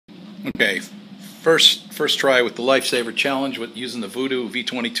Okay, first try with the Lifesaver challenge with using the Vudoo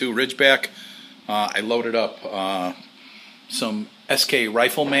V22 Ridgeback. I loaded up some SK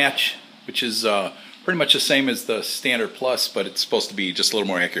rifle match, which is pretty much the same as the standard plus, but it's supposed to be just a little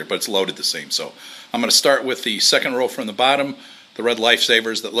more accurate, but it's loaded the same. So I'm going to start with the second row from the bottom, the red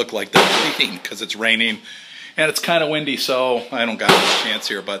Lifesavers that look like they're bleeding because it's raining and it's kind of windy, so I don't got much chance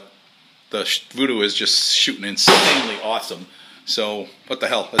here, but the Vudoo is just shooting insanely awesome. So, what the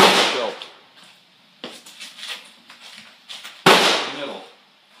hell, let's go. Middle.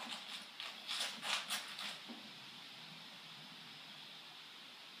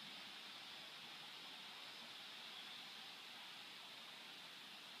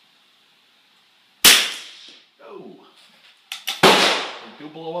 Oh. They do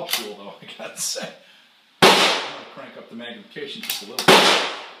blow up cool though, I gotta say. I'm gonna crank up the magnification just a little bit.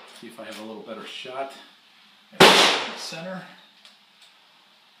 See if I have a little better shot. In the center.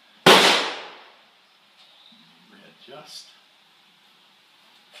 Readjust.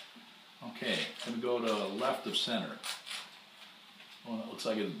 Okay, I'm going to go to left of center. Oh, it looks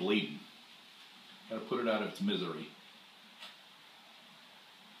like it's bleeding. Got to put it out of its misery.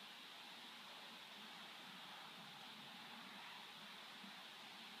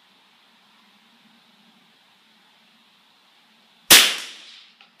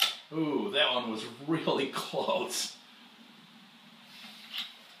 Ooh, that one was really close.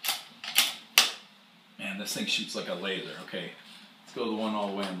 Man, this thing shoots like a laser. Okay, let's go to the one all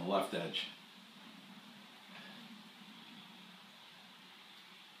the way on the left edge.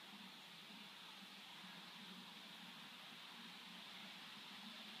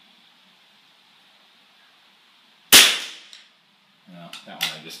 No, that one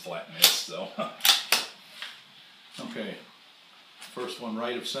I just flat missed, so. Okay, first one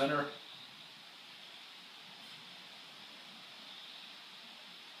right of center.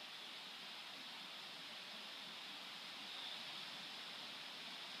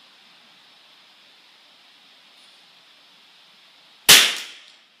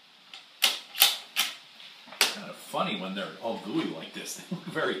 Kind of funny when they're all gooey like this. They look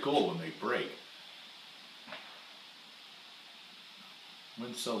very cool when they break.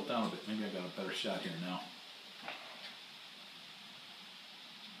 Wind settled down a bit. Maybe I got a better shot here now.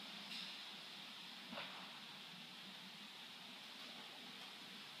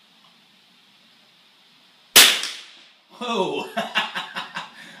 Oh!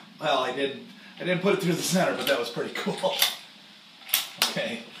 Well, I didn't put it through the center, but that was pretty cool.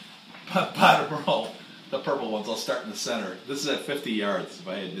 Okay, bottom row. The purple ones, I'll start in the center. This is at 50 yards, if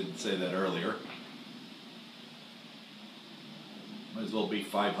I didn't say that earlier. Might as well be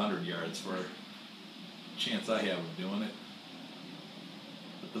 500 yards for a chance I have of doing it.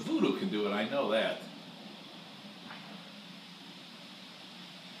 But the Vudoo can do it, I know that.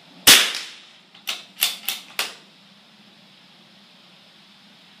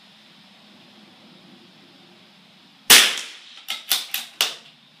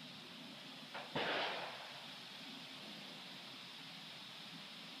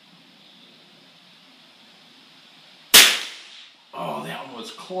 Oh, that one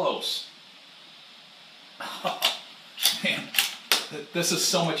was close. Oh, man, this is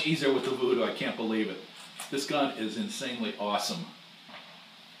so much easier with the Vudoo, I can't believe it. This gun is insanely awesome.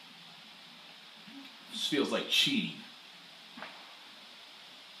 This feels like cheating.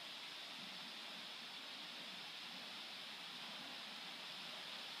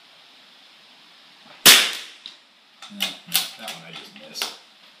 No, that one I just missed.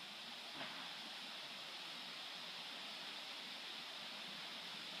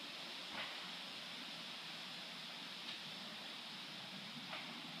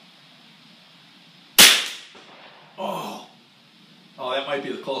 Oh, that might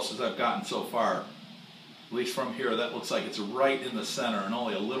be the closest I've gotten so far. At least from here, that looks like it's right in the center and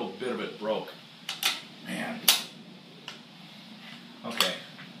only a little bit of it broke. Man. Okay,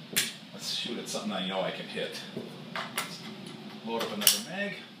 let's shoot at something I know I can hit. Let's load up another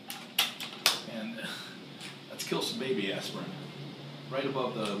mag. And let's kill some baby aspirin. Right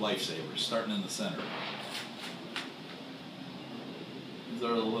above the Lifesavers, starting in the center. These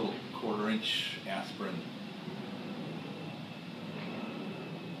are the little 1/4 inch aspirin.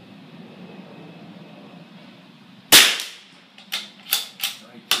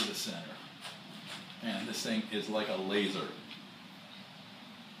 The center. And this thing is like a laser.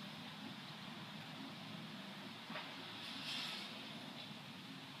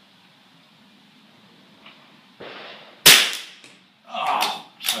 Oh,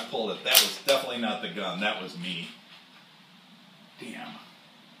 I pulled it. That was definitely not the gun. That was me. Damn.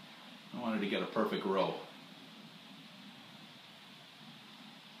 I wanted to get a perfect row.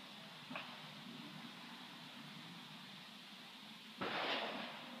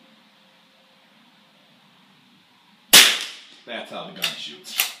 That's how the gun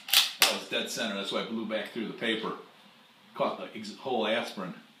shoots. That was dead center. That's why I blew back through the paper. Caught the whole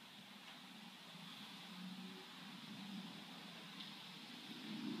aspirin.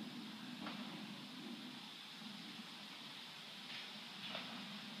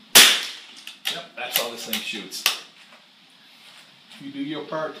 Yep, that's how this thing shoots. If you do your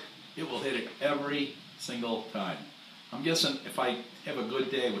part, it will hit it every single time. I'm guessing if I have a good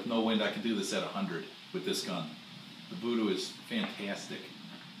day with no wind, I can do this at 100 with this gun. The Vudoo is fantastic.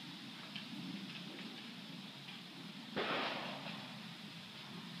 Look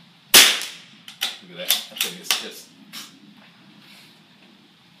at that. That thing is just...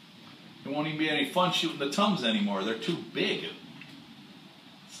 It won't even be any fun shooting the Tums anymore. They're too big.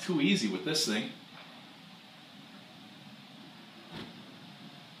 It's too easy with this thing.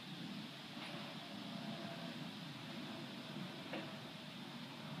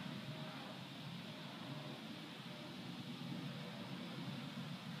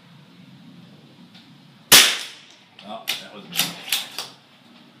 Oh, that was me.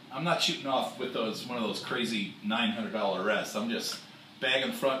 I'm not shooting off with one of those crazy $900 rests. I'm just bag in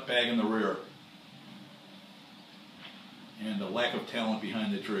the front, bag in the rear. And a lack of talent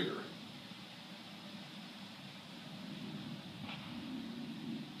behind the trigger.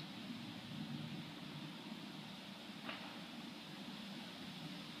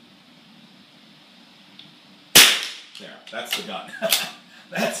 There, that's the gun.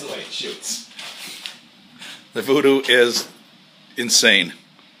 That's the way it shoots. The Vudoo is insane.